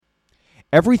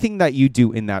everything that you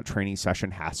do in that training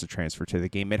session has to transfer to the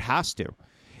game. It has to.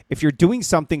 If you're doing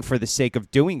something for the sake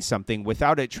of doing something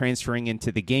without it transferring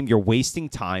into the game, you're wasting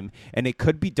time, and it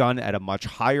could be done at a much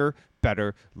higher,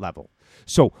 better level.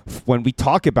 So when we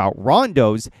talk about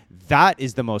rondos, that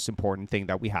is the most important thing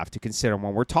that we have to consider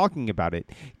when we're talking about it.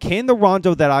 Can the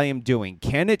rondo that I am doing,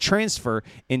 can it transfer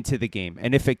into the game?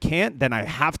 And if it can't, then I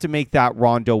have to make that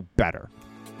rondo better.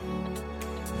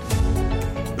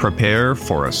 Prepare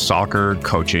for a soccer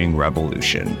coaching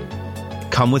revolution.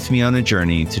 Come with me on a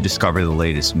journey to discover the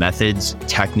latest methods,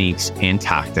 techniques, and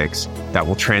tactics that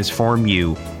will transform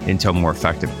you into a more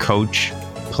effective coach,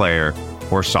 player,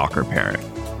 or soccer parent.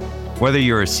 Whether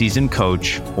you're a seasoned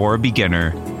coach or a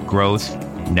beginner, growth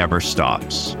never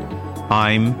stops.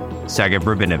 I'm Sagib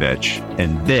Rabinovich,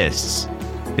 and this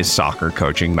is Soccer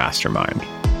Coaching Mastermind.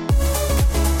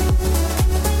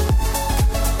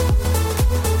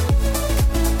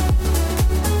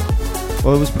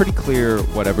 Well, it was pretty clear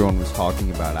what everyone was talking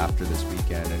about after this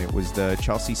weekend, and it was the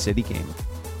Chelsea City game.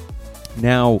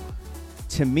 Now,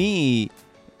 to me,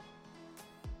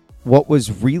 what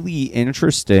was really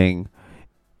interesting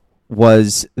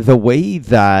was the way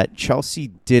that Chelsea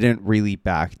didn't really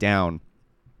back down.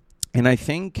 And I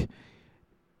think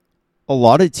a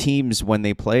lot of teams, when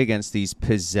they play against these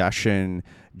possession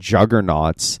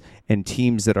juggernauts and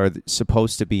teams that are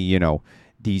supposed to be,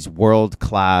 these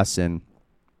world-class and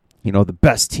the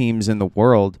best teams in the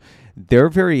world, they're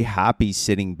very happy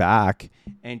sitting back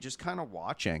and just kind of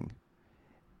watching.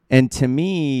 And to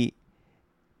me,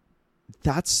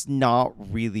 that's not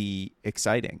really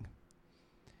exciting.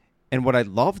 And what I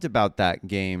loved about that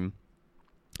game,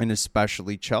 and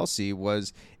especially Chelsea,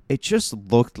 was it just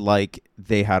looked like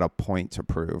they had a point to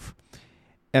prove.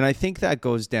 And I think that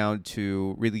goes down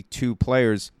to really two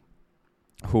players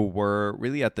who were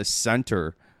really at the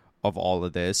center of all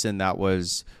of this, and that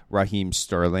was Raheem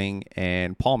Sterling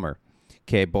and Palmer.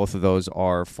 Okay, both of those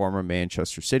are former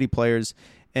Manchester City players.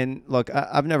 And look,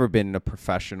 I've never been in a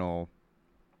professional,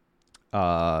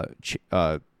 locker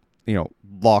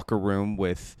room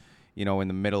with, in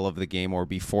the middle of the game or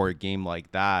before a game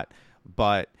like that.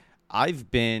 But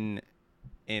I've been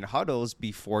in huddles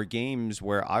before games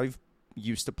where I've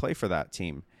used to play for that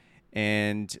team.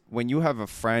 And when you have a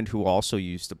friend who also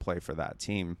used to play for that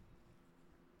team,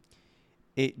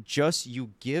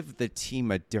 you give the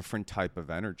team a different type of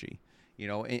energy,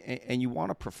 and you want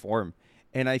to perform.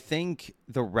 And I think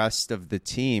the rest of the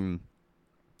team,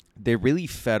 they really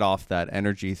fed off that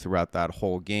energy throughout that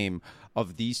whole game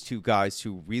of these two guys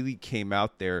who really came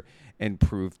out there and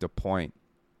proved a point.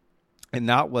 And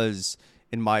that was,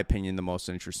 in my opinion, the most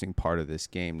interesting part of this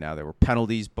game. Now, there were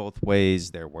penalties both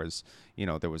ways. There was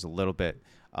a little bit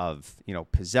of,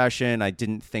 possession. I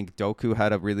didn't think Doku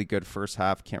had a really good first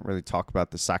half. Can't really talk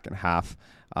about the second half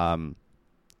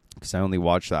because I only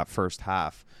watched that first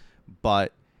half.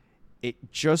 But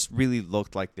it just really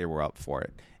looked like they were up for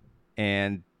it.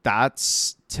 And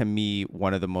that's, to me,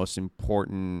 one of the most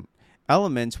important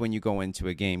elements when you go into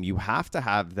a game. You have to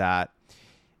have that.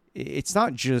 It's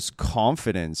not just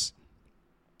confidence.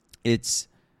 It's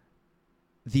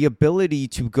the ability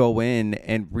to go in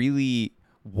and really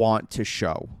want to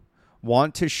show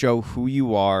who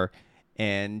you are.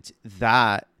 And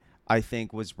that, I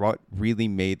think, was what really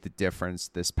made the difference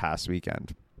this past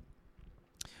weekend.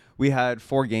 We had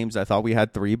 4 games. I thought we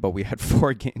had 3, but we had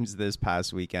 4 games this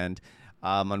past weekend.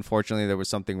 Unfortunately, there was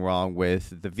something wrong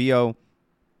with the VO,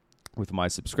 with my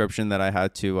subscription that I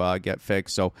had to get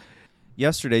fixed. So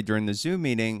yesterday during the Zoom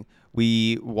meeting,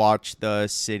 we watched the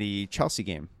City-Chelsea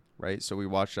game, right? So we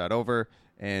watched that over,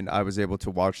 and I was able to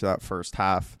watch that first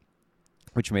half,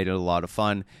 which made it a lot of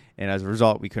fun. And as a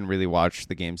result, we couldn't really watch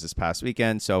the games this past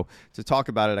weekend. So to talk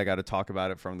about it, I got to talk about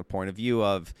it from the point of view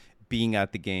of being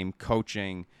at the game,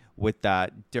 coaching with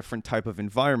that different type of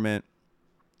environment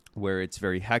where it's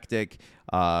very hectic,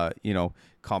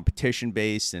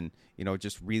 competition-based, and,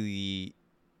 just really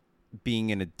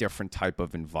being in a different type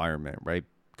of environment, right?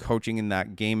 Coaching in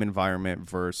that game environment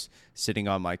versus sitting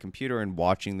on my computer and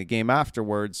watching the game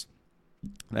afterwards.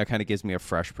 That kind of gives me a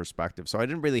fresh perspective. So I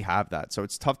didn't really have that. So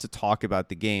it's tough to talk about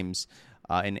the games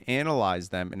and analyze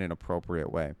them in an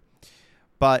appropriate way.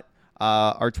 But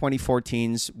our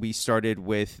 2014s, we started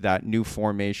with that new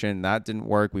formation. That didn't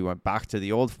work. We went back to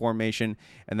the old formation,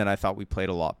 and then I thought we played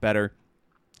a lot better.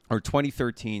 Our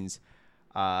 2013s,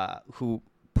 who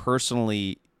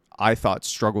personally I thought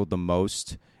struggled the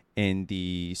most in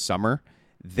the summer,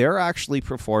 they're actually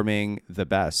performing the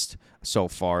best so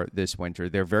far this winter.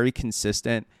 They're very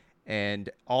consistent, and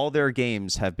all their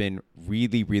games have been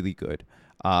really, really good.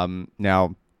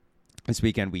 Now, This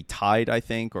weekend we tied, I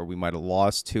think, or we might have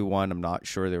lost 2-1. I'm not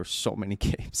sure. There were so many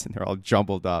games and they're all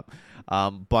jumbled up.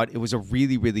 But it was a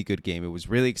really, really good game. It was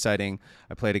really exciting.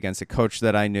 I played against a coach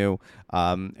that I knew,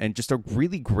 and just a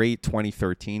really great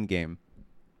 2013 game.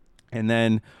 And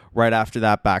then right after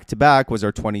that, back-to-back, was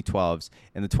our 2012s.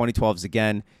 And the 2012s,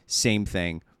 again, same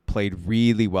thing. Played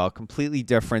really well, completely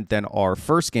different than our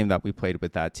first game that we played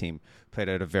with that team. Played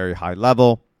at a very high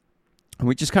level. And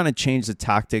we just kind of changed the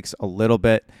tactics a little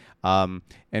bit, and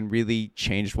really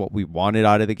changed what we wanted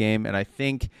out of the game. And I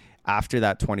think after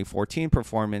that 2014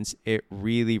 performance, it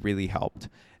really, really helped.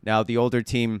 Now, the older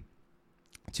team,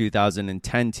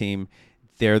 2010 team,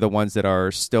 they're the ones that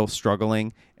are still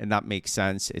struggling, and that makes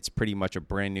sense. It's pretty much a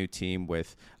brand new team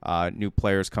with new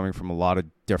players coming from a lot of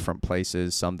different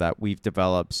places, some that we've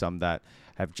developed, some that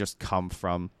have just come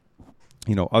from,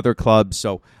 other clubs.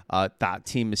 So that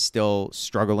team is still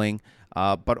struggling.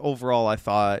 But overall, I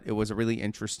thought it was a really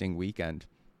interesting weekend.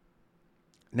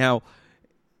 Now,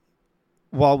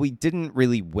 while we didn't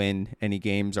really win any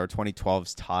games, our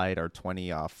 2012s tied, our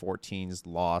 2014s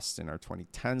lost, and our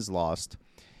 2010s lost,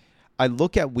 I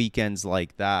look at weekends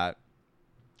like that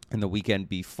and the weekend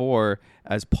before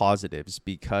as positives,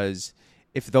 because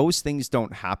if those things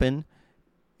don't happen,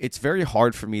 it's very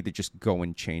hard for me to just go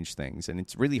and change things. And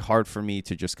it's really hard for me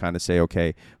to just kind of say,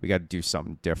 okay, we got to do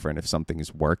something different if something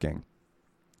is working.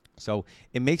 So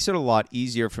it makes it a lot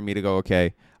easier for me to go,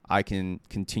 okay, I can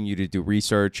continue to do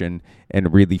research and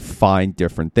really find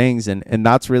different things. And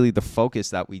that's really the focus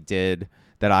that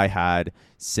I had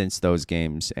since those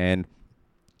games. And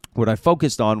what I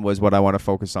focused on was what I want to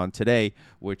focus on today,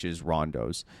 which is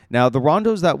rondos. Now, the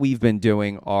rondos that we've been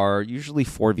doing are usually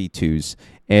 4v2s,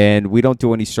 and we don't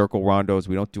do any circle rondos.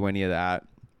 We don't do any of that.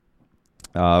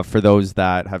 For those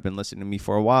that have been listening to me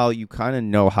for a while, you kind of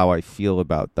know how I feel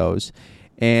about those.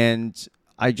 And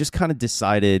I just kind of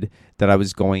decided that I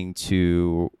was going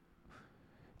to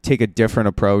take a different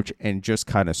approach and just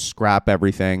kind of scrap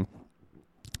everything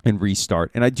and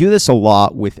restart. And I do this a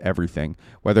lot with everything,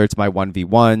 whether it's my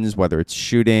 1v1s, whether it's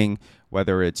shooting,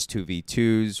 whether it's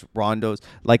 2v2s, rondos.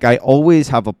 Like, I always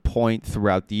have a point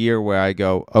throughout the year where I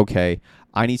go, okay,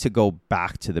 I need to go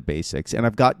back to the basics. And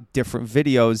I've got different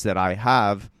videos that I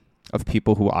have of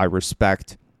people who I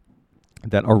respect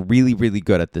that are really, really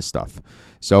good at this stuff.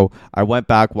 So I went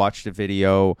back, watched a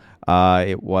video.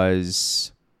 It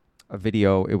was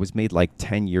made like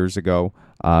 10 years ago.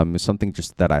 It's something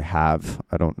just that I have.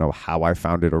 I don't know how I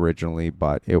found it originally,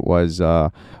 but it was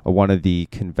one of the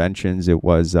conventions. It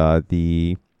was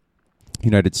the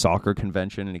United Soccer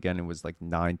Convention. And again, it was like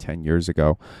 9-10 years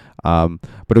ago. But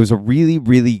it was a really,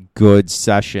 really good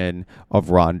session of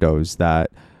rondos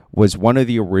that was one of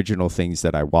the original things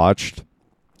that I watched.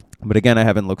 But again, I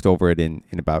haven't looked over it in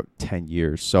about 10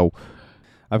 years. So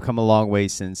I've come a long way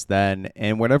since then.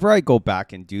 And whenever I go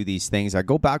back and do these things, I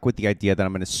go back with the idea that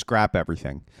I'm going to scrap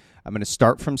everything. I'm going to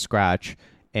start from scratch.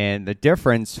 And the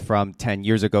difference from 10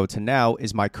 years ago to now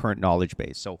is my current knowledge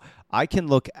base. So I can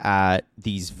look at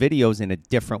these videos in a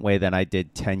different way than I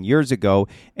did 10 years ago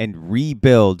and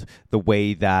rebuild the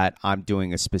way that I'm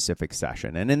doing a specific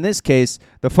session. And in this case,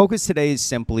 the focus today is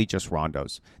simply just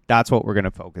rondos. That's what we're going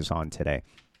to focus on today.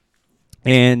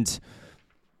 And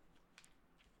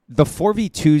the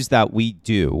 4v2s that we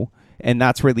do, and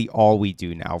that's really all we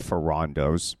do now for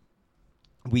rondos.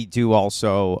 We do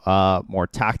also more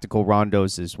tactical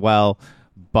rondos as well.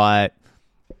 But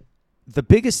the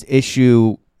biggest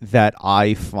issue that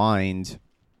I find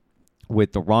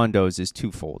with the rondos is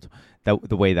twofold,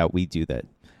 the way that we do that.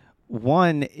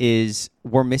 One is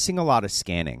we're missing a lot of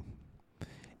scanning.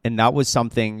 And that was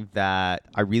something that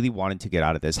I really wanted to get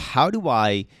out of this. How do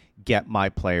I get my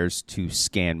players to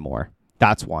scan more?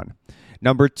 That's one.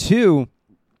 Number two,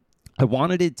 I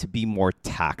wanted it to be more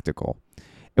tactical.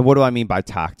 And what do I mean by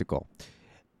tactical?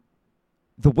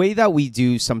 The way that we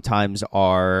do sometimes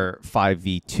our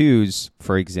 5v2s,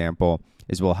 for example,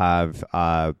 is we'll have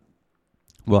a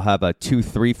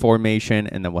 2-3 formation,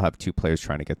 and then we'll have two players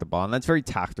trying to get the ball. And that's very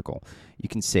tactical. You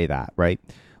can say that, right?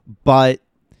 But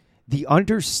the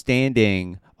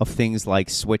understanding of things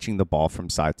like switching the ball from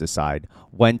side to side,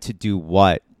 when to do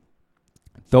what,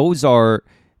 those are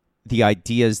the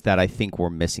ideas that I think we're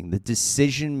missing. The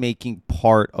decision-making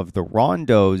part of the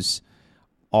rondos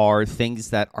are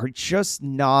things that are just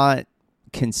not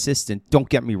consistent. Don't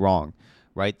get me wrong,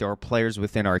 right? There are players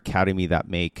within our academy that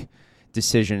make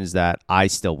decisions that I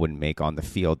still wouldn't make on the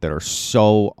field that are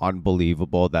so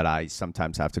unbelievable that I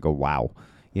sometimes have to go, wow,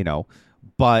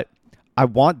 But I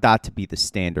want that to be the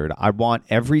standard. I want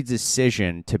every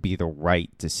decision to be the right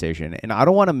decision, and I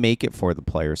don't want to make it for the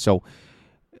player. So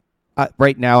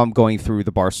right now I'm going through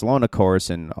the Barcelona course,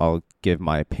 and I'll give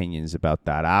my opinions about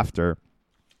that after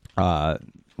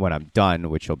when I'm done,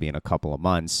 which will be in a couple of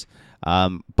months.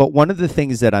 But one of the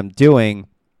things that I'm doing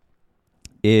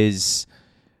is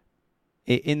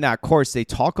in that course, they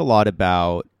talk a lot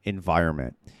about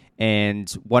environment. And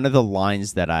one of the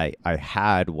lines that I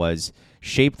had was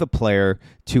shape the player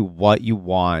to what you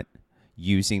want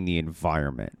using the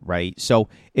environment, right? So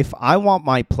if I want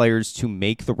my players to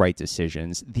make the right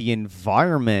decisions, the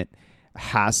environment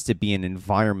has to be an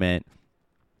environment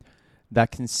that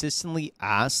consistently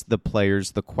asks the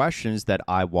players the questions that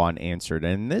I want answered.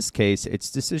 And in this case,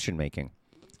 it's decision making.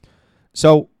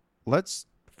 So let's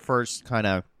first kind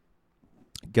of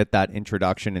get that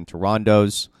introduction into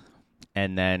rondos,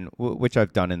 and then which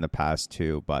I've done in the past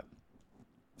too. But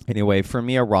anyway, for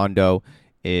me, a rondo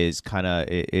is kind of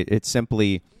it's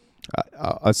simply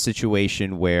a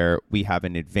situation where we have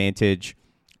an advantage,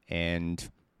 and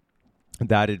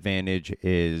that advantage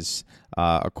is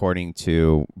according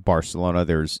to Barcelona,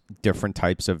 there's different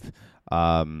types of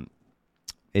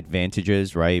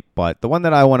advantages, right? But the one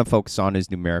that I want to focus on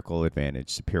is numerical advantage,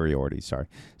 superiority, sorry.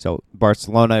 So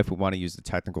Barcelona, if we want to use the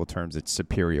technical terms, it's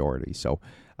superiority. So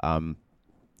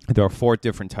there are 4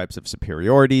 different types of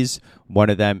superiorities. One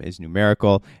of them is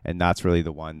numerical, and that's really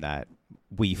the one that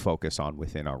we focus on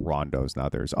within our rondos. Now,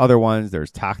 there's other ones.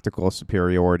 There's tactical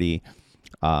superiority.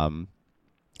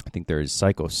 I think there's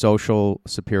psychosocial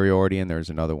superiority, and there's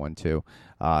another one too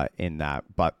in that.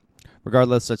 But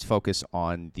regardless, let's focus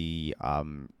on the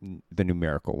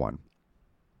numerical one.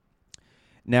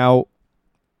 Now,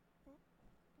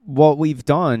 what we've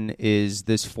done is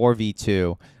this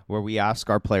 4v2 where we ask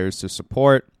our players to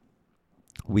support,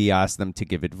 we ask them to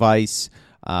give advice,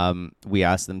 we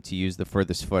ask them to use the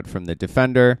furthest foot from the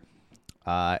defender,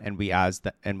 and we ask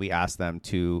them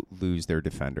to lose their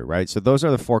defender, right? So those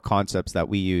are the 4 concepts that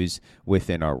we use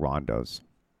within our rondos.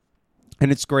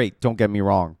 And it's great, don't get me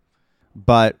wrong.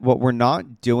 But what we're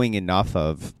not doing enough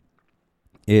of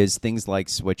is things like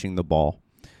switching the ball.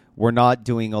 We're not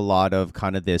doing a lot of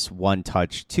kind of this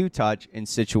 1-touch, 2-touch in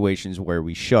situations where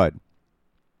we should.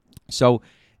 So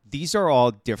these are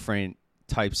all different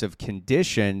types of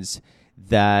conditions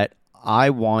that I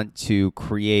want to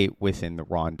create within the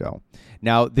rondo.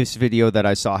 Now, this video that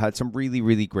I saw had some really,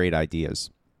 really great ideas.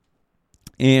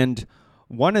 And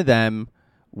one of them,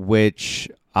 which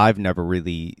I've never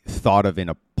really thought of in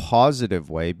a positive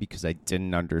way because I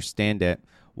didn't understand it,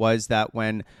 was that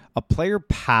when a player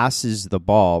passes the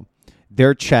ball,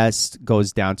 their chest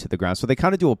goes down to the ground. So they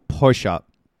kind of do a push-up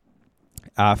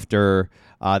after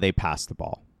they pass the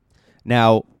ball.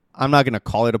 Now, I'm not going to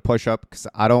call it a push-up because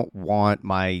I don't want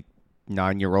my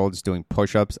 9-year-olds doing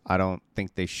push-ups. I don't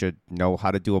think they should know how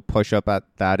to do a push-up at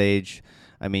that age.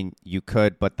 I mean, you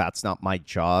could, but that's not my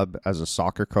job as a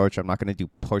soccer coach. I'm not going to do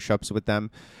push-ups with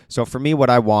them. So for me, what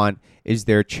I want is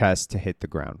their chest to hit the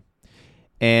ground.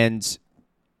 And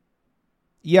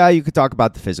yeah, you could talk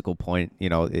about the physical point. You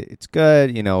know, it's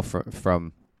good, you know,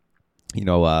 from you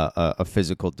know, a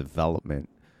physical development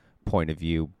point of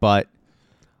view. But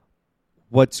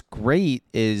what's great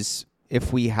is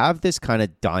if we have this kind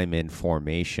of diamond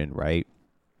formation, right?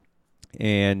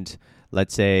 And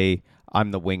let's say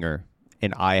I'm the winger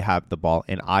and I have the ball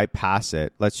and I pass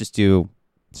it. Let's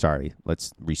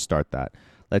restart that.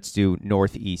 Let's do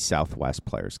north, east, southwest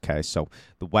players. Okay, so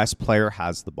the west player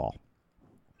has the ball,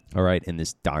 all right, in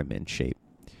this diamond shape.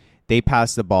 They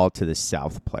pass the ball to the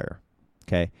south player,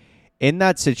 okay? In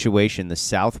that situation, the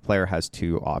south player has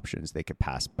 2 options. They could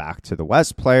pass back to the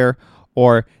west player,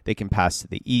 or they can pass to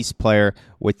the east player,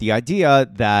 with the idea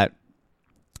that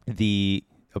the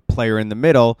player in the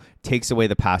middle takes away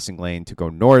the passing lane to go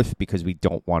north because we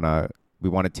want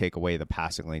to take away the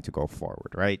passing lane to go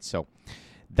forward, right? So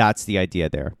that's the idea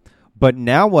there. But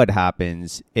now what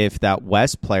happens if that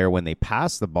west player, when they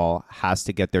pass the ball, has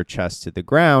to get their chest to the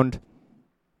ground,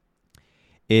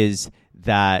 is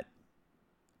that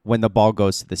when the ball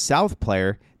goes to the south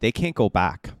player, they can't go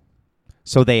back.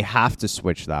 So they have to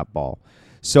switch that ball.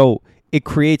 So it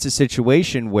creates a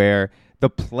situation where the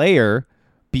player,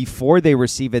 before they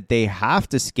receive it, they have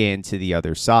to scan to the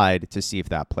other side to see if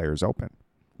that player is open,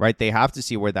 right? They have to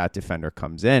see where that defender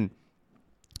comes in.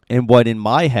 And what in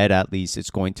my head, at least, it's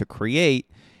going to create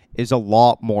is a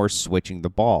lot more switching the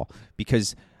ball.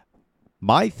 Because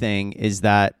my thing is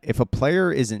that if a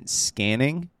player isn't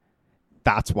scanning,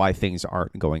 that's why things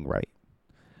aren't going right.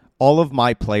 All of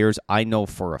my players, I know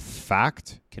for a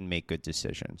fact, can make good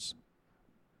decisions.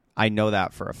 I know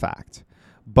that for a fact.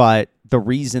 But the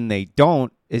reason they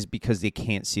don't is because they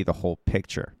can't see the whole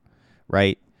picture,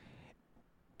 right?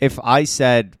 If I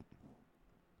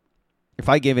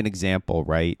gave an example,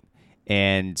 right,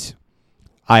 and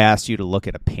I asked you to look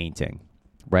at a painting,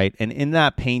 right? And in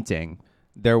that painting,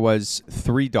 there was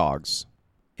 3 dogs.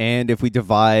 And if we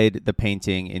divide the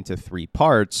painting into 3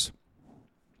 parts,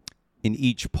 in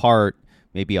each part,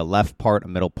 maybe a left part, a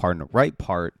middle part, and a right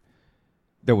part,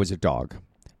 there was a dog.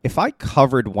 If I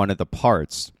covered one of the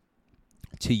parts,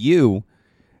 to you,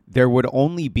 there would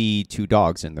only be 2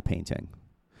 dogs in the painting.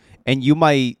 And you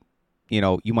might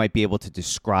be able to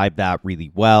describe that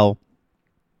really well,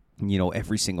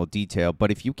 every single detail.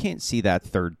 But if you can't see that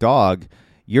 3rd dog,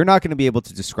 you're not going to be able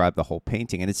to describe the whole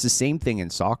painting. And it's the same thing in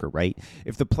soccer, right?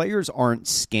 If the players aren't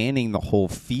scanning the whole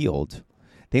field,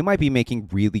 they might be making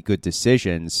really good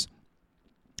decisions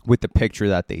with the picture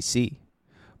that they see.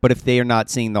 But if they are not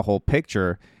seeing the whole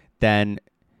picture, then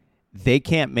they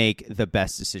can't make the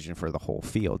best decision for the whole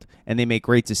field. And they make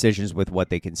great decisions with what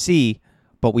they can see,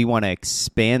 but we want to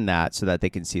expand that so that they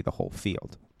can see the whole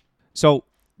field. So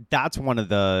that's one of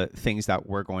the things that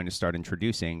we're going to start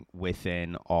introducing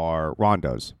within our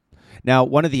rondos. Now,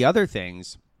 one of the other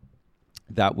things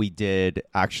that we did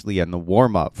actually in the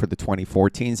warm-up for the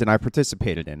 2014s, and I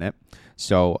participated in it.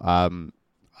 So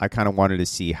I kind of wanted to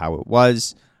see how it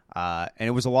was. And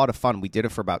it was a lot of fun. We did it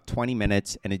for about 20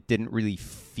 minutes, and it didn't really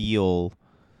feel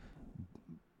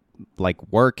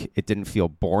like work. It didn't feel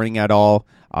boring at all.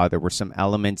 There were some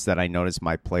elements that I noticed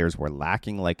my players were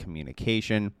lacking, like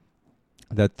communication,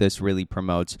 that this really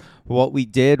promotes. What we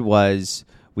did was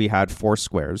we had 4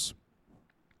 squares,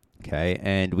 okay,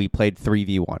 and we played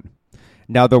 3v1.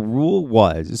 Now, the rule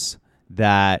was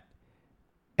that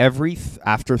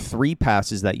after 3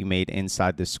 passes that you made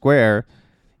inside the square,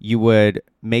 you would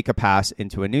make a pass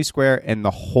into a new square, and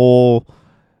the whole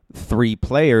 3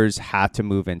 players had to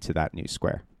move into that new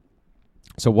square.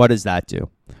 So what does that do,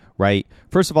 right?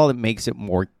 First of all, it makes it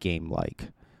more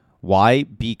game-like. Why?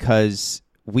 Because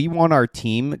we want our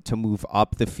team to move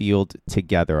up the field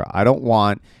together. I don't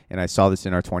want, and I saw this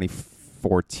in our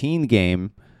 2014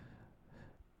 game,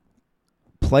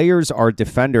 players are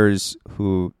defenders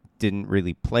who didn't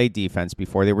really play defense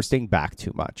before. They were staying back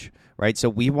too much, right? So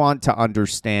we want to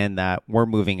understand that we're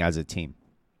moving as a team.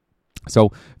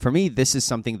 So for me, this is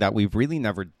something that we've really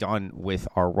never done with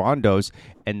our rondos,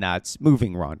 and that's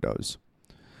moving rondos.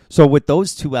 So with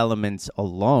those 2 elements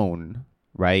alone,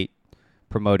 right,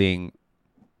 promoting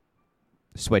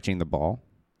switching the ball,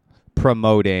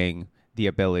 promoting the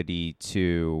ability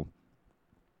to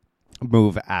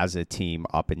move as a team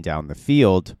up and down the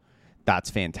field, that's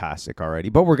fantastic already.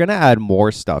 But we're going to add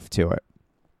more stuff to it.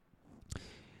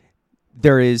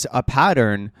 There is a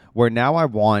pattern where now I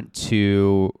want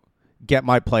to get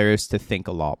my players to think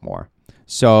a lot more.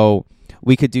 So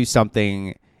we could do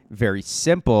something very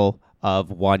simple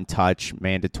of 1 touch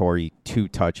mandatory, 2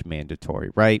 touch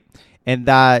mandatory, right? And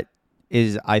that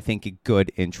is, I think, a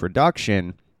good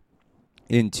introduction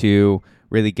into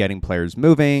really getting players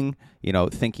moving,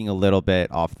 thinking a little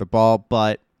bit off the ball.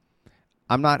 But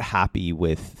I'm not happy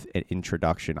with an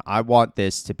introduction. I want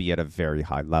this to be at a very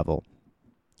high level.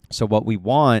 So what we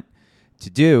want to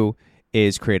do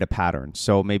is create a pattern.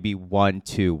 So maybe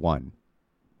 1-2-1.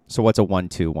 So what's a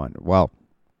 1-2-1? Well,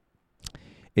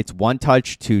 it's 1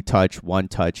 touch, 2 touch, 1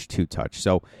 touch, 2 touch.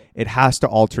 So it has to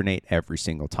alternate every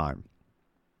single time.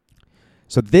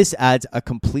 So this adds a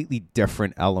completely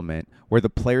different element where the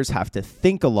players have to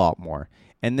think a lot more.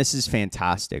 And this is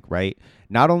fantastic, right?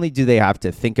 Not only do they have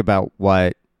to think about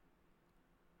what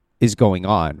is going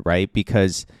on, right?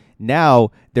 Because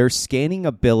now their scanning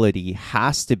ability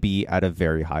has to be at a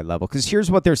very high level. Because here's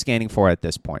what they're scanning for at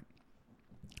this point.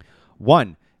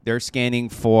 1, they're scanning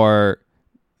for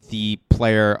the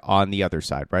player on the other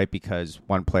side, right? Because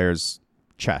one player's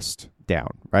chest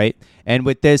down, right? And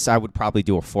with this, I would probably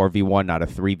do a 4v1, not a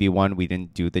 3v1. We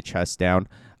didn't do the chest down.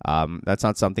 That's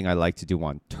not something I like to do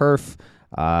on turf.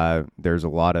 There's a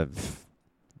lot of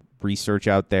research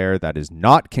out there that is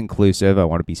not conclusive. I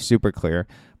want to be super clear,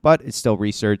 but it's still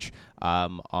research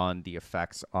on the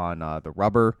effects on the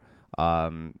rubber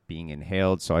being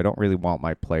inhaled. So I don't really want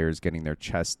my players getting their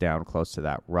chest down close to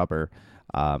that rubber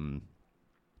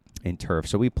in turf.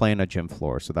 So we play on a gym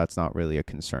floor, so that's not really a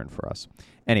concern for us.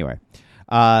 Anyway,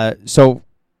 so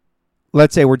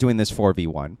let's say we're doing this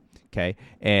 4v1. Okay,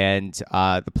 and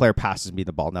the player passes me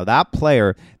the ball. Now, that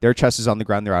player, their chest is on the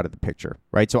ground. They're out of the picture,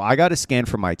 right? So I got to scan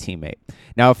for my teammate.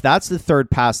 Now, if that's the 3rd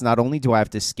pass, not only do I have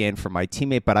to scan for my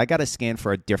teammate, but I got to scan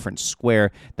for a different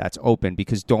square that's open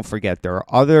because don't forget, there are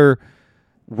other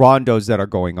rondos that are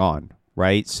going on,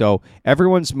 right? So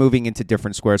everyone's moving into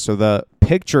different squares, so the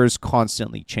picture is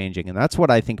constantly changing, and that's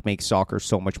what I think makes soccer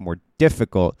so much more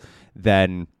difficult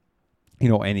than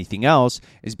anything else,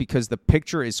 is because the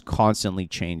picture is constantly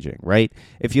changing, right?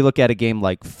 If you look at a game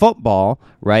like football,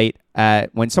 right,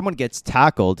 when someone gets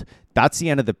tackled, that's the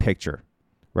end of the picture,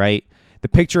 right? The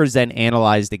picture is then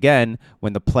analyzed again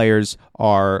when the players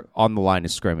are on the line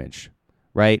of scrimmage,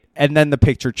 right? And then the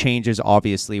picture changes,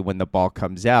 obviously, when the ball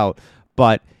comes out,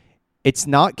 but it's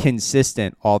not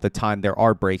consistent all the time. There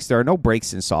are breaks. There are no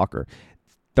breaks in soccer.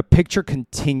 The picture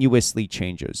continuously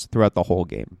changes throughout the whole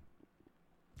game,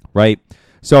 right?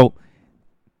 So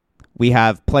we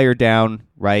have player down,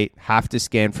 right? Have to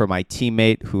scan for my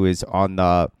teammate who is on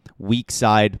the weak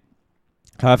side.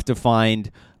 Have to find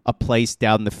a place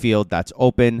down the field that's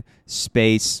open,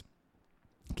 space.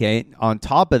 Okay. On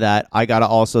top of that, I got to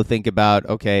also think about,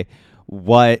 okay,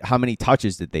 how many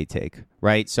touches did they take,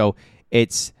 right? So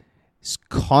it's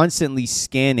constantly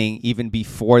scanning even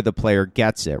before the player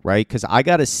gets it, right? Because I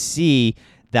got to see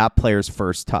that player's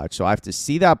first touch. So I have to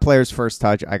see that player's first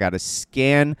touch. I got to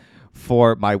scan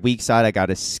for my weak side. I got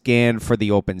to scan for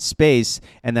the open space.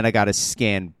 And then I got to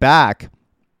scan back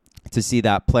to see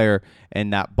that player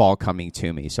and that ball coming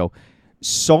to me.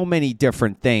 So many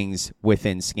different things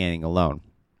within scanning alone.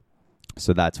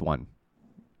 So that's one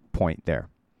point there.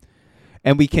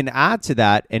 And we can add to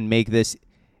that and make this,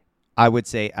 I would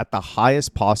say, at the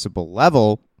highest possible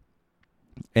level.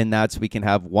 And that's, we can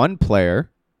have one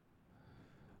player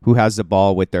who has the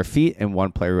ball with their feet and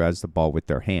one player who has the ball with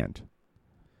their hand.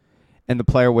 And the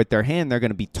player with their hand, they're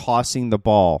going to be tossing the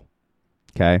ball,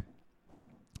 okay,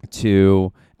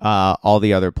 to all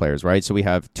the other players, right? So we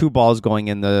have two balls going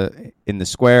in the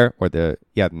square, in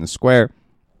the square.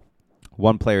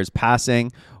 One player is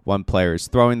passing, one player is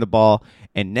throwing the ball.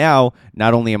 And now,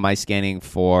 not only am I scanning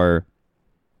for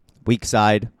weak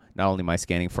side, not only am I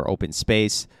scanning for open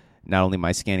space, not only am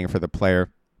I scanning for the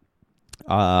player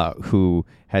who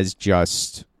has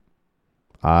just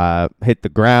hit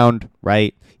the ground,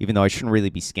 right? Even though I shouldn't really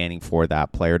be scanning for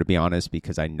that player, to be honest,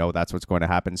 because I know that's what's going to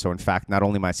happen. So in fact, not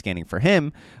only am I scanning for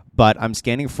him, but I'm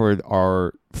scanning for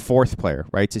our fourth player,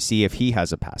 right, to see if he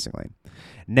has a passing lane.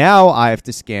 Now I have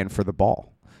to scan for the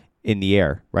ball in the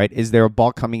air, right? Is there a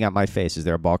ball coming at my face? Is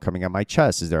there a ball coming at my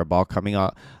chest? Is there a ball coming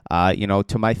up,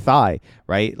 to my thigh,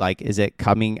 right? Like, is it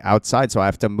coming outside? So I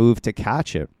have to move to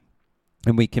catch it.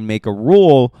 And we can make a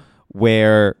rule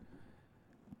where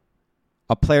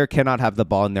a player cannot have the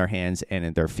ball in their hands and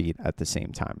in their feet at the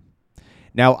same time.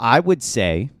 Now, I would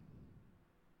say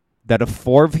that a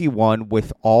 4v1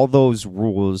 with all those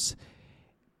rules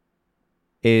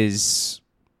is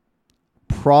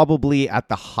probably at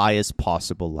the highest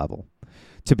possible level.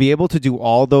 To be able to do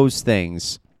all those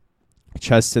things,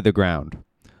 chest to the ground,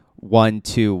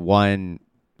 1-2-1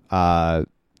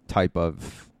 type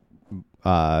of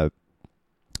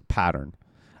pattern,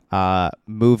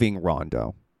 moving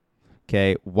rondo,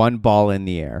 okay, one ball in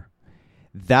the air.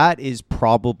 That is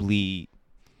probably,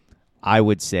 I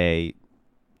would say,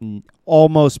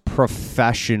 almost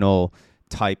professional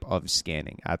type of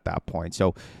scanning at that point.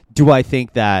 So do I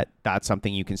think that that's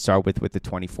something you can start with the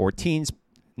 2014s?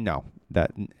 No,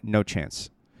 no chance,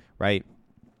 right?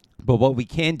 But what we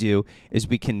can do is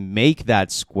we can make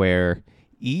that square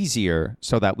easier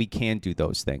so that we can do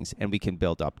those things and we can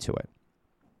build up to it.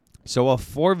 So a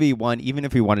 4v1, even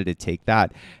if we wanted to take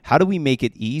that, how do we make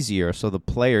it easier so the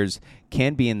players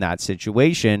can be in that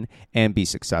situation and be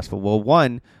successful? Well,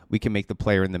 one, we can make the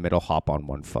player in the middle hop on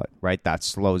one foot, right? That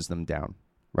slows them down,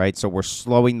 right? So we're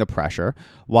slowing the pressure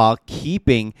while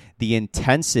keeping the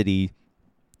intensity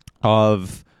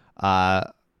of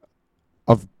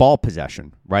ball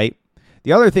possession, right?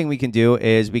 The other thing we can do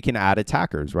is we can add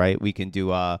attackers, right? We can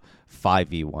do a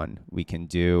 5v1. We can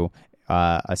do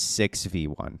a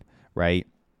 6v1, right?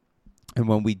 And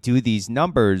when we do these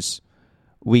numbers,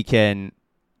 we can,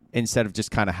 instead of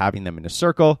just kind of having them in a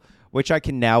circle, which I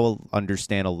can now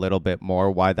understand a little bit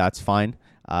more why that's fine.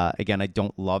 Again, I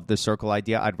don't love the circle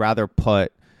idea. I'd rather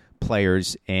put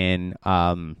players in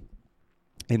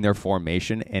their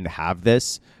formation and have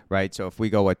this, right? So if we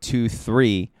go a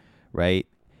 2-3, right?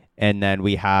 And then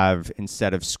we have,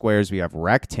 instead of squares, we have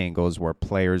rectangles where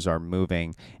players are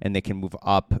moving and they can move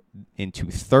up into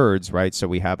thirds, right? So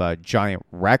we have a giant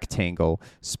rectangle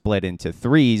split into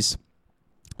threes,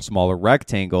 smaller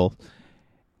rectangle.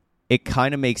 It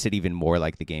kind of makes it even more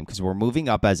like the game because we're moving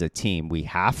up as a team. We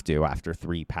have to after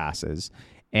 3 passes,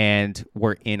 and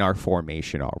we're in our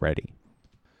formation already.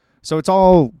 So it's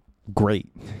all great,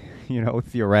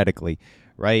 theoretically,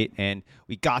 right? And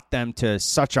we got them to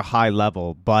such a high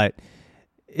level, but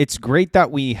it's great that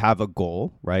we have a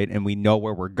goal, right? And we know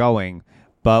where we're going,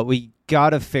 but we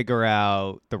got to figure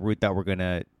out the route that we're going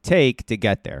to take to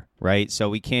get there, right? So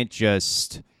we can't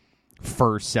just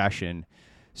first session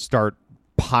start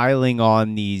piling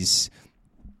on these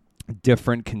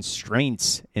different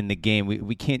constraints in the game.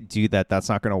 We can't do that. That's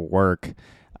not going to work.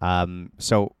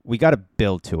 So we got to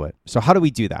build to it. So how do we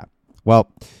do that?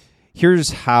 Well,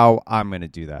 here's how I'm going to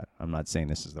do that. I'm not saying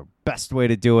this is the best way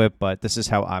to do it, but this is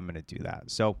how I'm going to do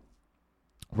that. So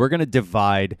we're going to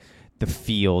divide the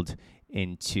field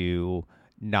into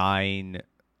 9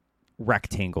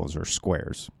 rectangles or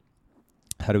squares.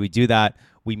 How do we do that?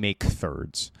 We make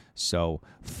thirds. So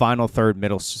final third,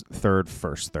 middle third,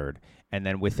 first third. And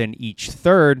then within each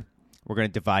third, we're going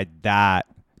to divide that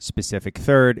specific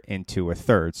third into a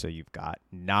third. So you've got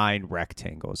 9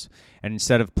 rectangles. And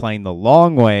instead of playing the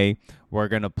long way, we're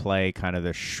going to play kind of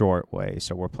the short way.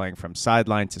 So we're playing from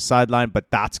sideline to sideline,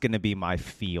 but that's going to be my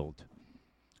field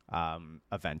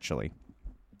eventually.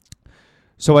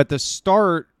 So at the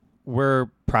start, we're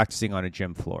practicing on a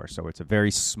gym floor. So it's a very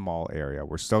small area.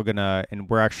 We're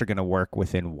actually going to work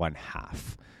within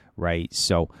 1/2, right?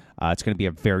 So it's going to be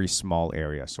a very small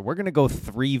area. So we're going to go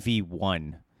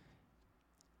 3v1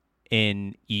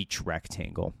 in each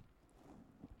rectangle.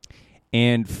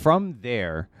 And from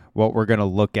there, what we're going to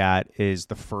look at is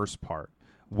the first part,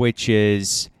 which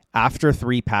is after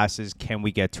 3 passes, can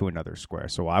we get to another square?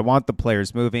 So I want the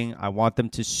players moving. I want them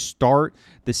to start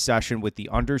the session with the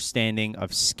understanding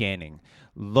of scanning,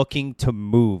 looking to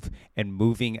move and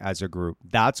moving as a group.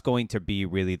 That's going to be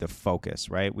really the focus,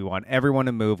 right? We want everyone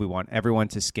to move. We want everyone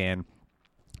to scan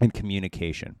and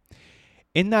communication.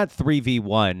 In that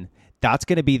 3v1, that's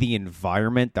going to be the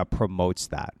environment that promotes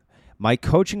that. My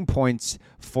coaching points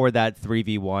for that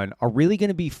 3v1 are really going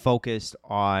to be focused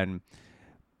on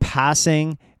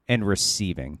passing and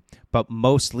receiving, but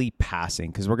mostly passing,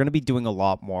 because we're going to be doing a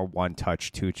lot more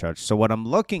 1-touch, 2-touch. So what I'm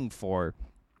looking for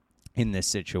in this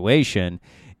situation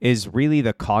is really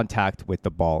the contact with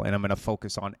the ball, and I'm going to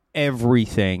focus on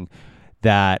everything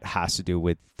that has to do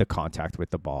with the contact with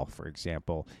the ball. For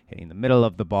example, hitting the middle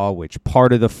of the ball, which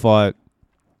part of the foot,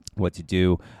 what to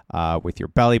do with your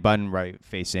belly button, right,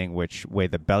 facing which way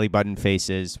the belly button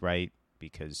faces, right,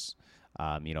 because,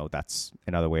 that's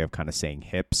another way of kind of saying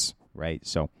hips, right?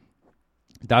 So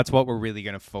that's what we're really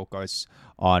going to focus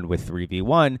on with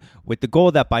 3v1, with the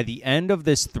goal that by the end of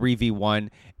this 3v1,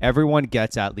 everyone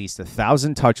gets at least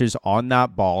 1,000 touches on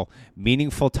that ball,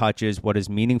 meaningful touches. What does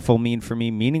meaningful mean for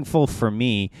me? Meaningful for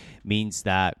me means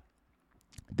that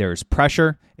there's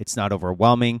pressure, it's not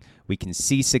overwhelming, we can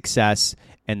see success,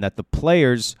 and that the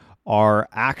players are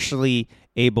actually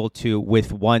able to,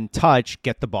 with 1 touch,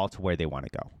 get the ball to where they want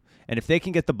to go. And if they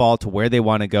can get the ball to where they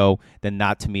want to go, then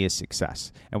that to me is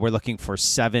success. And we're looking for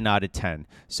 7 out of 10.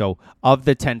 So of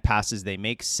the 10 passes they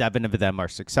make, 7 of them are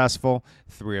successful,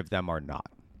 3 of them are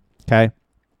not. Okay?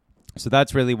 So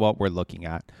that's really what we're looking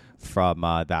at from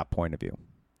that point of view.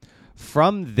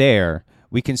 From there,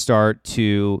 we can start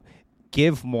to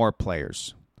give more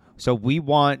players. So we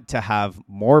want to have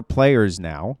more players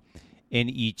now in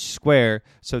each square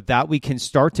so that we can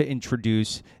start to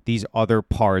introduce these other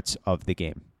parts of the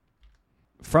game.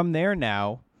 From there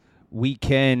now, we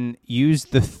can use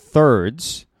the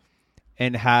thirds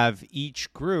and have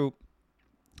each group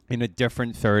in a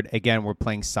different third. Again, we're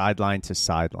playing sideline to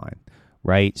sideline,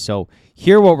 right? So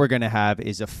here what we're going to have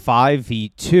is a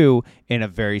 5v2 in a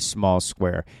very small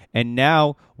square. And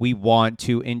now we want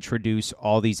to introduce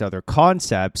all these other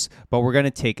concepts, but we're going to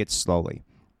take it slowly.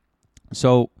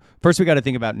 So first we got to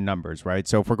think about numbers, right?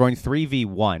 So if we're going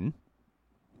 3v1,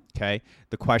 okay,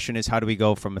 the question is, how do we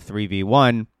go from a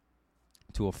 3v1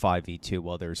 to a 5v2?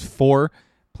 Well, there's 4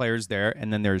 players there,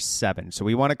 and then there's 7. So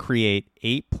we want to create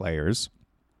 8 players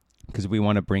because we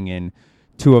want to bring in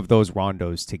 2 of those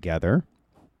rondos together.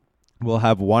 We'll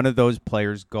have one of those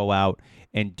players go out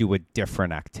and do a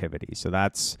different activity. So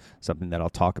that's something that I'll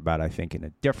talk about, I think, in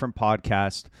a different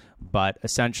podcast. But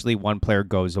essentially, one player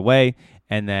goes away,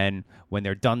 and then when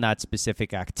they're done that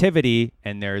specific activity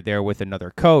and they're there with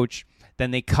another coach,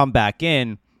 then they come back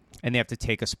in and they have to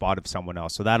take a spot of someone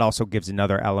else. So that also gives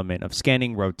another element of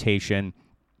scanning, rotation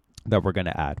that we're going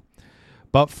to add.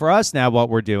 But for us now, what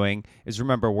we're doing is,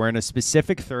 remember, we're in a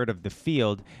specific third of the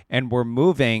field, and we're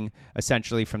moving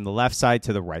essentially from the left side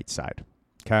to the right side,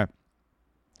 okay?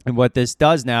 And what this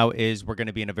does now is we're going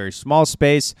to be in a very small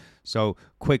space, so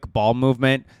quick ball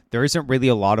movement. There isn't really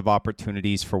a lot of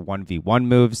opportunities for 1v1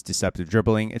 moves, deceptive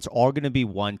dribbling. It's all going to be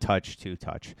 1-touch,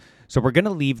 2-touch. So we're going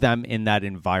to leave them in that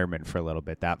environment for a little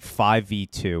bit, that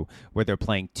 5v2, where they're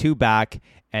playing 2 back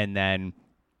and then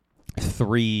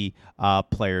 3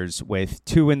 players with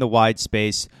 2 in the wide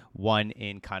space, 1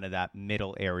 in kind of that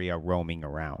middle area roaming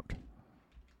around.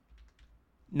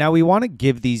 Now, we want to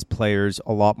give these players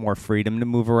a lot more freedom to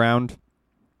move around.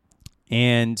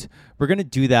 And we're going to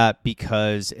do that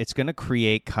because it's going to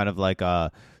create kind of like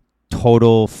a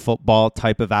total football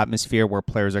type of atmosphere where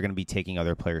players are going to be taking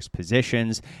other players'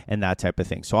 positions and that type of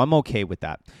thing. So I'm okay with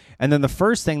that. And then the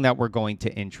first thing that we're going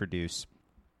to introduce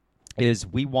is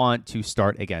we want to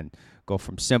start, again, go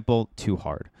from simple to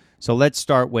hard. So let's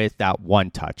start with that one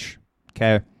touch,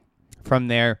 okay? From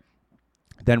there,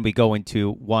 then we go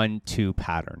into 1-2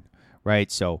 pattern, right?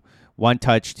 So one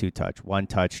touch, two touch, one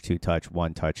touch, two touch,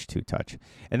 one touch, two touch.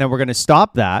 And then we're going to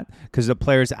stop that because the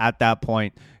players at that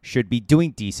point should be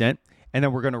doing decent. And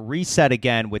then we're going to reset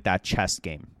again with that chest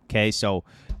game. Okay, so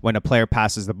when a player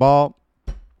passes the ball,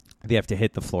 they have to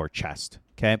hit the floor chest.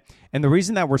 Okay, and the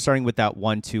reason that we're starting with that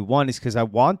 1-2-1 is because I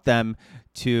want them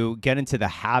to get into the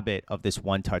habit of this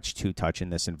one touch, two touch in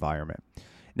this environment.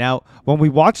 Now, when we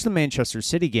watched the Manchester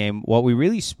City game, what we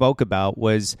really spoke about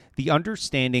was the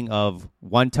understanding of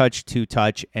one touch, two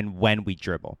touch, and when we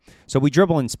dribble. So we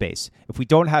dribble in space. If we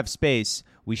don't have space,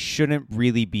 we shouldn't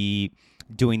really be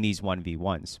doing these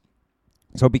 1v1s.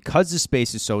 So because the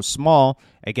space is so small,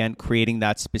 again, creating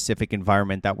that specific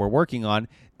environment that we're working on,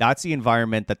 that's the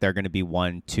environment that they're going to be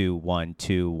 1-2, 1-2,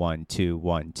 1-2,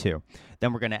 1-2.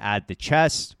 Then we're going to add the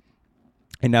chest.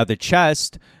 And now the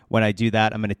chest, when I do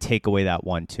that, I'm going to take away that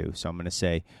 1-2. So I'm going to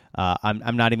say,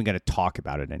 I'm not even going to talk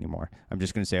about it anymore. I'm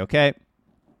just going to say, okay,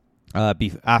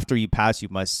 after you pass, you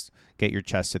must get your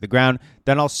chest to the ground.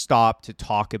 Then I'll stop to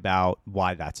talk about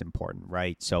why that's important,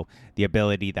 right? So the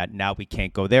ability that now we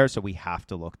can't go there, so we have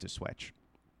to look to switch.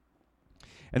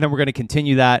 And then we're going to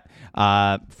continue that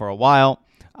for a while.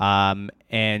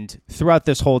 And throughout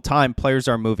this whole time, players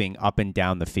are moving up and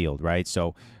down the field, right?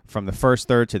 So from the first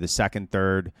third to the second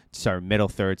third, middle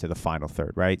third to the final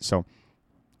third, right? So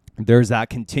there's that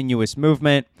continuous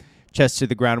movement. Chest to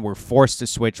the ground, we're forced to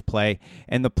switch play.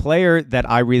 And the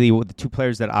two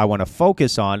players that I want to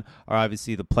focus on are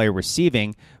obviously the player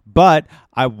receiving, but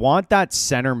I want that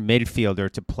center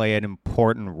midfielder to play an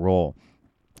important role.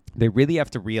 They really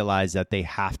have to realize that they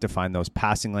have to find those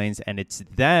passing lanes, and it's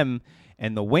them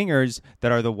and the wingers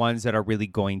that are the ones that are really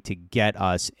going to get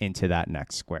us into that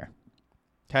next square.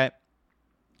 Okay.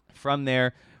 From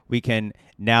there, we can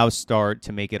now start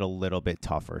to make it a little bit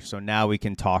tougher. So now we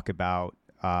can talk about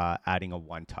adding a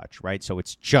one touch, right? So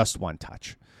it's just one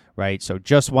touch, right? So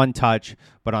just one touch,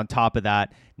 but on top of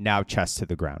that, now chest to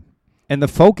the ground. And the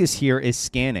focus here is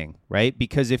scanning, right?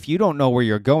 Because if you don't know where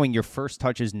you're going, your first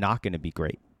touch is not going to be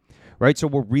great, right? So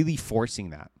we're really forcing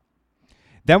that.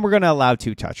 Then we're going to allow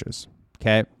two touches,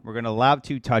 okay? We're going to allow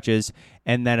two touches,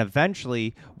 and then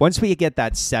eventually, once we get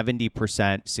that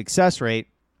 70% success rate,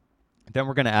 then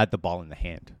we're going to add the ball in the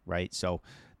hand, right? So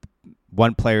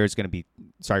one ball is going to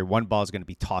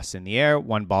be tossed in the air.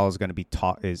 One ball is going to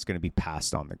be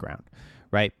passed on the ground,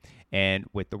 right? And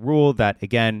with the rule that,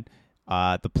 again,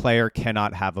 the player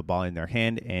cannot have a ball in their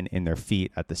hand and in their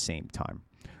feet at the same time,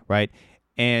 right?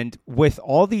 And with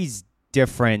all these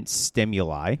different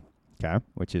stimuli, okay,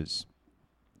 which is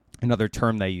another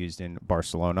term they used in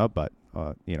Barcelona, but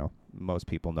most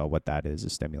people know what that is, a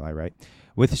stimuli, right?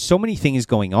 With so many things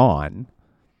going on,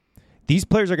 these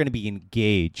players are going to be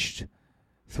engaged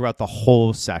throughout the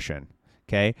whole session,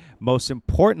 okay? Most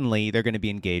importantly, they're going to be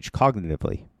engaged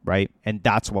cognitively, right? And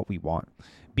that's what we want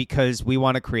because we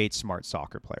want to create smart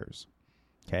soccer players,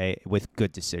 okay, with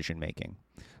good decision-making.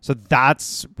 So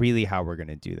that's really how we're going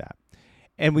to do that.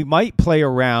 And we might play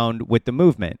around with the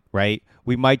movement, right?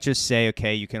 We might just say,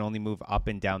 okay, you can only move up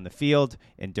and down the field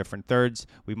in different thirds.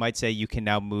 We might say you can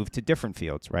now move to different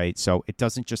fields, right? So it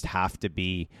doesn't just have to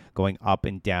be going up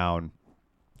and down,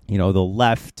 the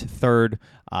left third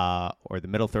or the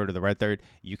middle third or the right third.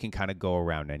 You can kind of go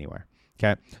around anywhere,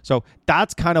 okay? So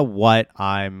that's kind of what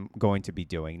I'm going to be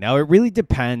doing. Now, it really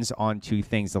depends on two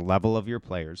things: the level of your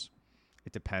players.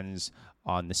 It depends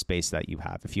on the space that you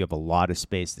have. If you have a lot of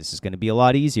space, this is going to be a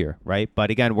lot easier, right?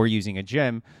 But again, we're using a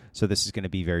gym, so this is going to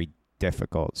be very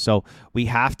difficult. So we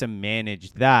have to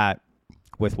manage that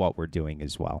with what we're doing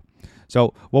as well.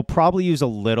 So we'll probably use a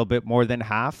little bit more than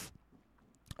half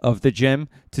of the gym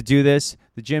to do this.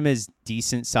 The gym is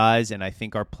decent size, and I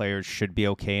think our players should be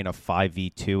okay in a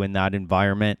 5v2 in that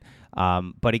environment.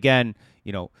 But again,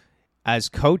 as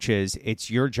coaches, it's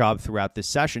your job throughout the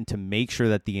session to make sure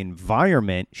that the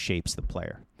environment shapes the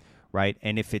player, right?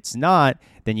 And if it's not,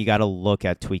 then you got to look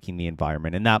at tweaking the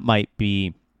environment. And that might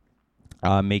be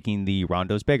making the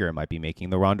rondos bigger. It might be making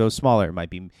the rondos smaller. It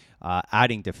might be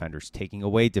adding defenders, taking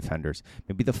away defenders.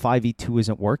 Maybe the 5v2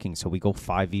 isn't working, so we go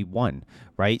 5v1,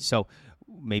 right? So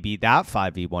maybe that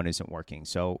 5v1 isn't working.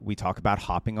 So we talk about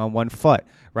hopping on one foot,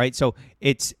 right? So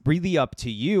it's really up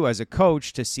to you as a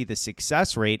coach to see the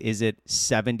success rate. Is it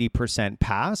 70%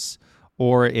 pass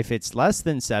Or if it's less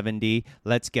than 70,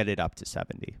 let's get it up to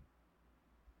 70.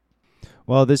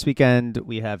 Well, this weekend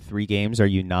we have 3 games, our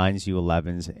U9s,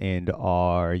 U11s, and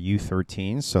our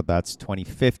U13s. So that's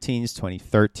 2015s,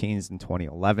 2013s, and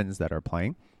 2011s that are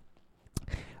playing.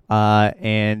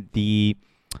 And the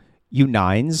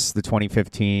U9s, the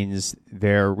 2015s,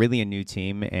 they're really a new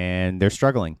team, and they're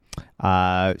struggling.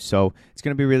 So it's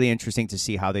going to be really interesting to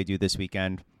see how they do this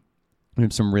weekend. We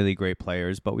have some really great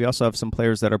players, but we also have some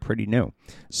players that are pretty new.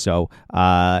 So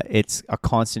it's a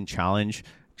constant challenge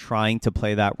trying to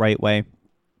play that right way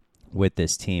with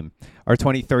this team. Our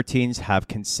 2013s have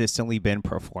consistently been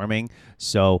performing,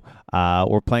 so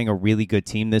we're playing a really good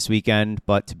team this weekend,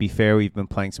 but to be fair, we've been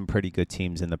playing some pretty good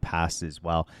teams in the past as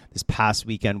well. This past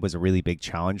weekend was a really big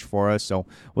challenge for us, so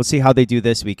we'll see how they do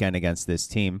this weekend against this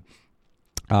team.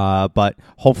 But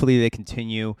hopefully they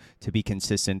continue to be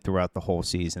consistent throughout the whole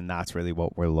season. That's really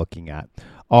what we're looking at.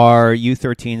 Our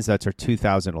U13s, that's our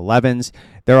 2011s,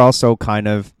 they're also kind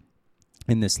of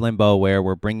in this limbo where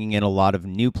we're bringing in a lot of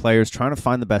new players, trying to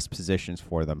find the best positions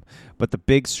for them. But the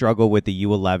big struggle with the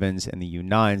U11s and the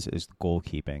U9s is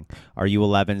goalkeeping. Our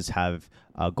U11s have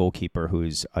a goalkeeper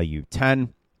who's a U10.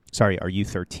 Sorry, our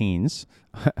U13s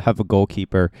have a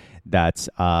goalkeeper that's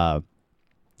a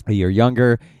year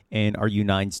younger, and our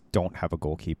U9s don't have a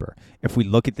goalkeeper. If we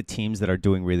look at the teams that are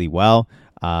doing really well,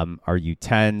 our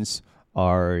U10s,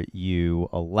 our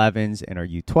U11s, and our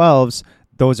U12s,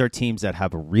 those are teams that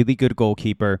have a really good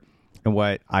goalkeeper. And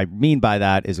what I mean by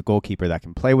that is a goalkeeper that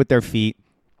can play with their feet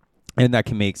and that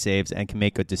can make saves and can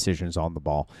make good decisions on the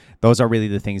ball. Those are really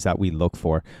the things that we look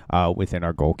for within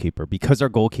our goalkeeper. Because our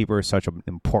goalkeeper is such an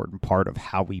important part of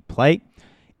how we play,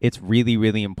 it's really,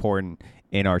 really important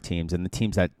in our teams. And the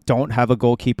teams that don't have a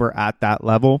goalkeeper at that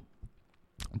level,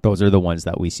 those are the ones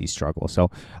that we see struggle.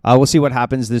 So we'll see what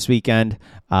happens this weekend.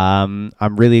 I'm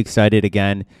really excited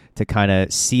again to kind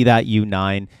of see that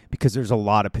U9 because there's a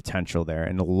lot of potential there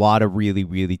and a lot of really,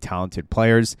 really talented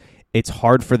players. It's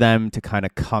hard for them to kind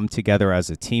of come together as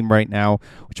a team right now,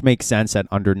 which makes sense at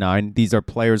under 9. These are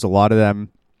players, a lot of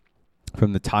them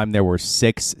from the time there were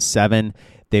 6, 7,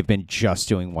 they've been just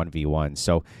doing 1v1.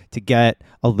 So to get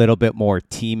a little bit more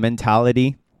team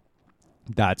mentality,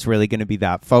 that's really going to be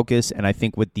that focus. And I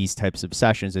think with these types of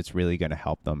sessions, it's really going to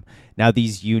help them. Now,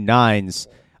 these U9s,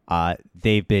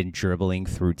 they've been dribbling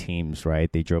through teams,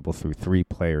 right? They dribble through 3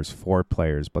 players, 4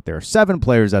 players, but there are 7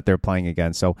 players that they're playing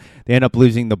against. So they end up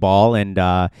losing the ball, and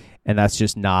that's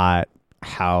just not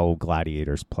how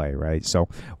gladiators play, right? So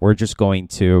we're just going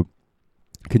to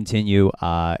continue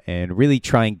and really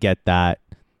try and get that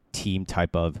team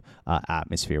type of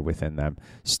atmosphere within them.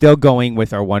 Still going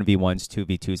with our 1v1s,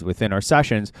 2v2s within our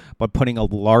sessions, but putting a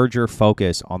larger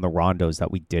focus on the rondos that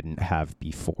we didn't have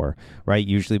before, right?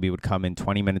 Usually we would come in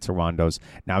 20 minutes of rondos.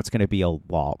 Now it's going to be a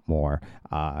lot more,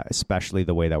 especially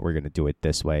the way that we're going to do it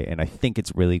this way. And I think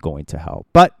it's really going to help.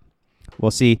 But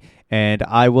we'll see. And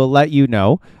I will let you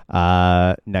know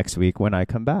next week when I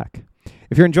come back.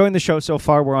 If you're enjoying the show so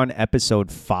far, we're on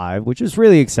episode 5, which is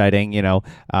really exciting. You know,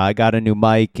 I got a new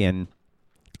mic, and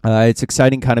it's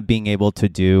exciting kind of being able to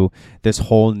do this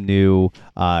whole new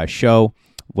show,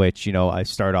 which, you know, I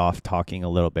start off talking a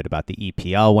little bit about the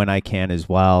EPL when I can as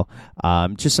well.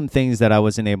 Just some things that I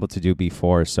wasn't able to do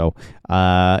before. So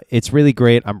it's really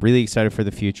great. I'm really excited for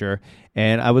the future,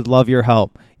 and I would love your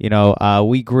help. You know,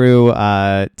 we grew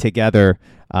together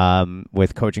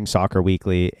with Coaching Soccer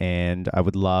Weekly, and I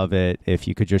would love it if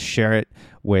you could just share it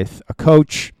with a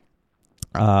coach,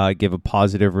 give a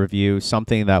positive review,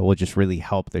 something that will just really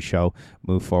help the show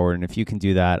move forward. And if you can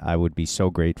do that, I would be so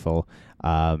grateful.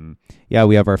 Yeah,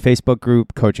 we have our Facebook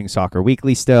group, Coaching Soccer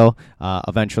Weekly still.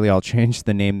 Eventually I'll change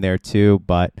the name there too,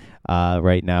 but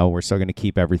right now we're still going to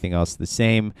keep everything else the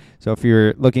same. So if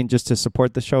you're looking just to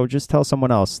support the show, just tell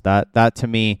someone else. That to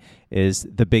me is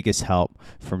the biggest help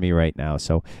for me right now.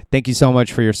 So thank you so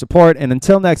much for your support. And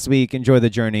until next week, enjoy the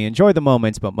journey, enjoy the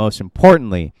moments, but most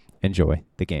importantly, enjoy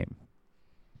the game.